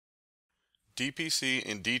DPC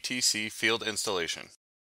and DTC field installation.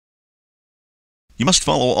 You must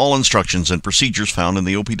follow all instructions and procedures found in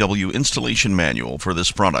the OPW installation manual for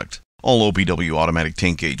this product. All OPW automatic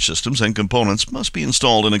tank gauge systems and components must be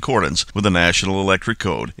installed in accordance with the National Electric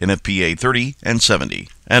Code, NFPA 30 and 70,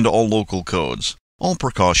 and all local codes. All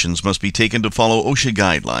precautions must be taken to follow OSHA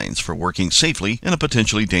guidelines for working safely in a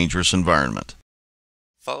potentially dangerous environment.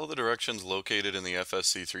 Follow the directions located in the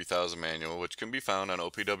FSC 3000 manual, which can be found on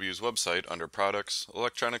OPW's website under Products,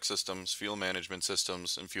 Electronic Systems, Fuel Management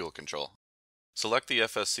Systems, and Fuel Control. Select the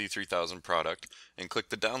FSC 3000 product and click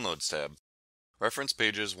the Downloads tab. Reference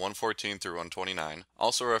pages 114 through 129.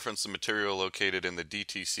 Also reference the material located in the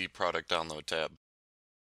DTC Product Download tab.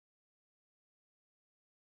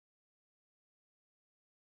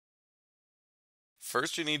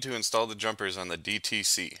 First, you need to install the jumpers on the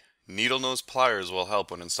DTC. Needle nose pliers will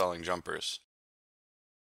help when installing jumpers.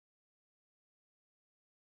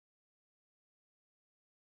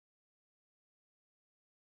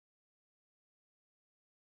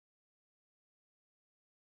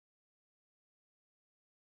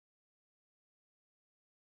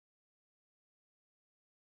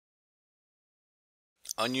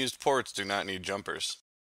 Unused ports do not need jumpers.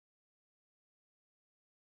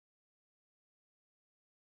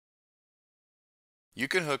 You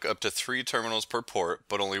can hook up to 3 terminals per port,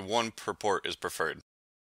 but only 1 per port is preferred.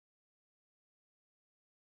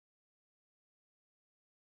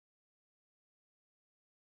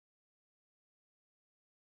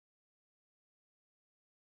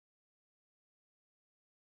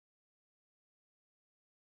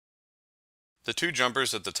 The 2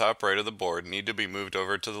 jumpers at the top right of the board need to be moved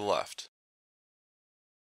over to the left.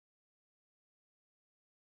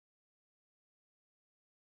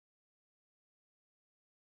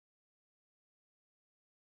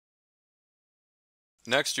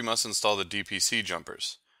 Next, you must install the DPC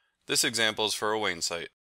jumpers. This example is for a Wayne site.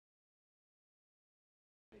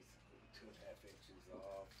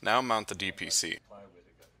 Now mount the DPC.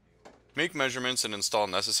 Make measurements and install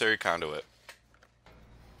necessary conduit.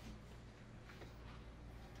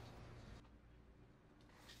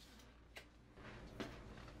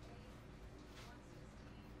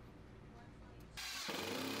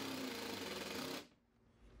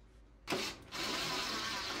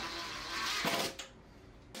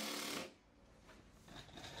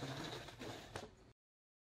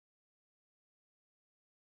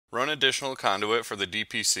 Run additional conduit for the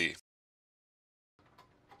DPC.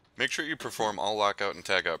 Make sure you perform all lockout and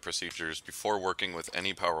tagout procedures before working with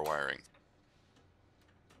any power wiring.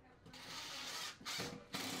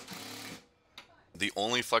 The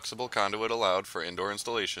only flexible conduit allowed for indoor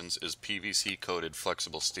installations is PVC coated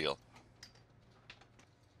flexible steel.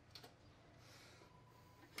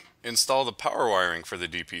 Install the power wiring for the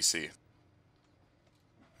DPC.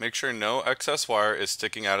 Make sure no excess wire is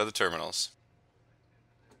sticking out of the terminals.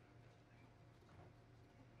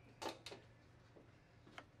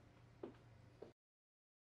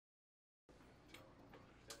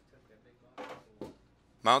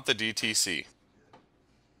 Mount the DTC.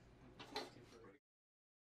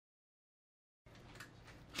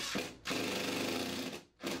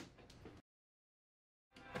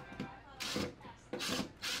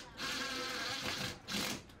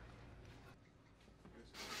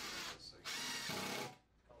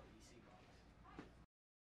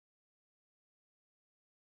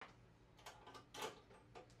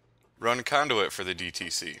 Run conduit for the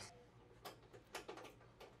DTC.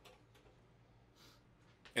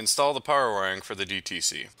 Install the power wiring for the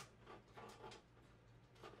DTC.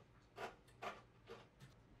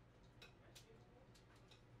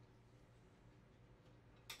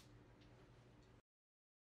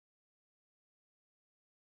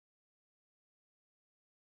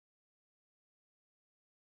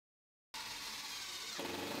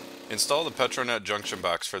 Install the Petro-Net Junction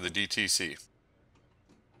Box for the DTC.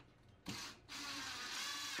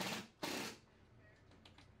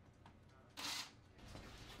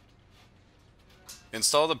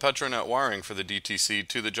 Install the Petro-Net wiring for the DTC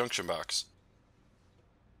to the junction box.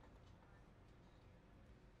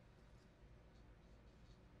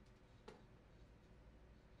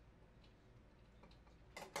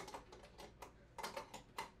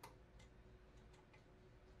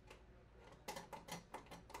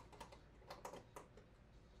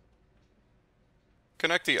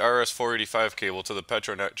 Connect the RS-485 cable to the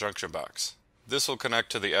Petro-Net junction box. This will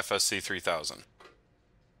connect to the FSC 3000.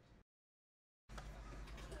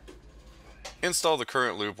 Install the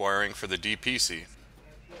current loop wiring for the DPC.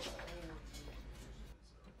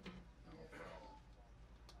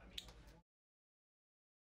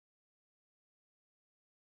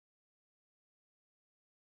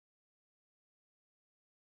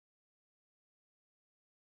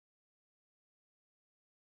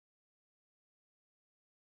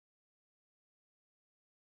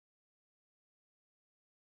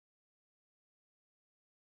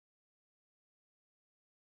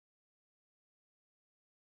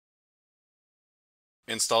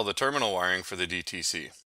 Install the terminal wiring for the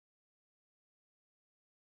DTC.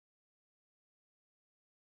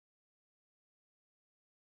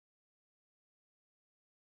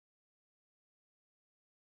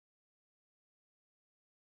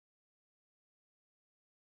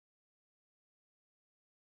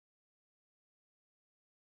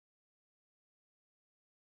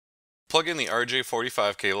 Plug in the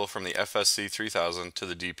RJ45 cable from the FSC 3000 to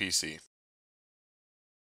the DPC.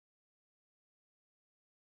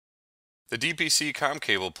 The DPC COM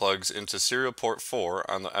cable plugs into serial port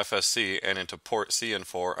 4 on the FSC and into port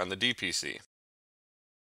CN4 on the DPC.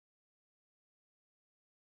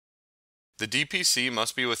 The DPC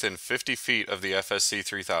must be within 50 feet of the FSC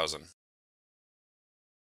 3000.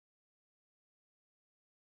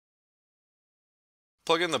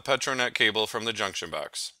 Plug in the Petro-Net cable from the Junction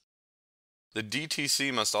Box. The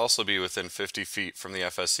DTC must also be within 50 feet from the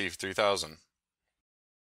FSC 3000.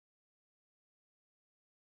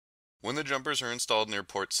 When the jumpers are installed near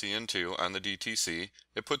port CN2 on the DTC,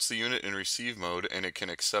 it puts the unit in receive mode and it can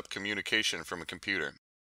accept communication from a computer.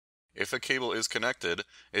 If a cable is connected,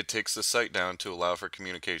 it takes the sight down to allow for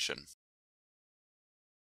communication.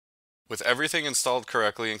 With everything installed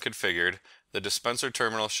correctly and configured, the dispenser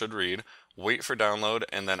terminal should read, wait for download,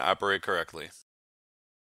 and then operate correctly.